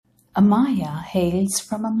Amaya hails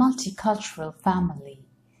from a multicultural family.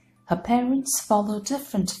 Her parents follow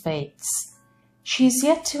different faiths. She is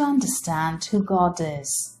yet to understand who God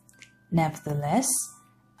is. Nevertheless,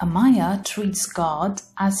 Amaya treats God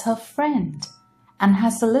as her friend and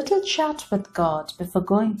has a little chat with God before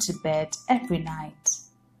going to bed every night.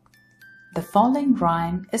 The following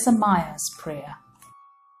rhyme is Amaya's prayer.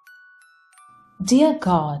 Dear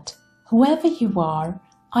God, whoever you are,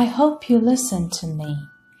 I hope you listen to me.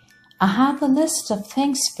 I have a list of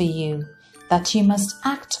things for you that you must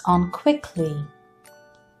act on quickly.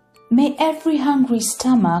 May every hungry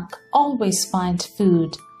stomach always find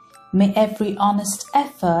food. May every honest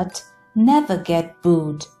effort never get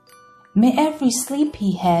booed. May every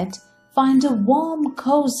sleepy head find a warm,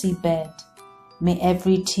 cozy bed. May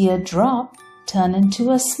every tear drop turn into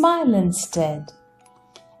a smile instead.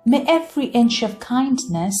 May every inch of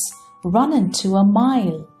kindness run into a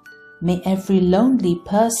mile. May every lonely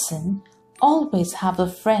person always have a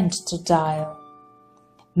friend to dial.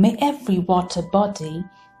 May every water body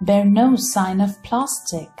bear no sign of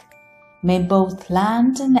plastic. May both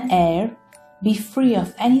land and air be free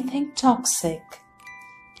of anything toxic.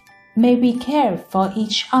 May we care for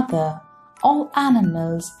each other, all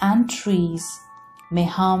animals and trees. May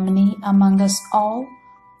harmony among us all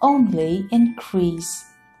only increase.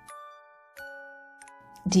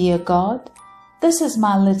 Dear God, this is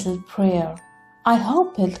my little prayer. I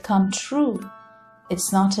hope it'll come true.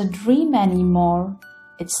 It's not a dream anymore.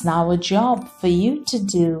 It's now a job for you to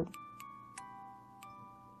do.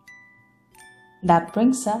 That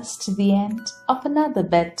brings us to the end of another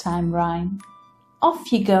bedtime rhyme.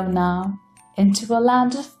 Off you go now into a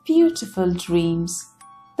land of beautiful dreams.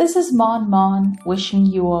 This is Mon Mon wishing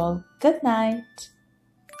you all good night.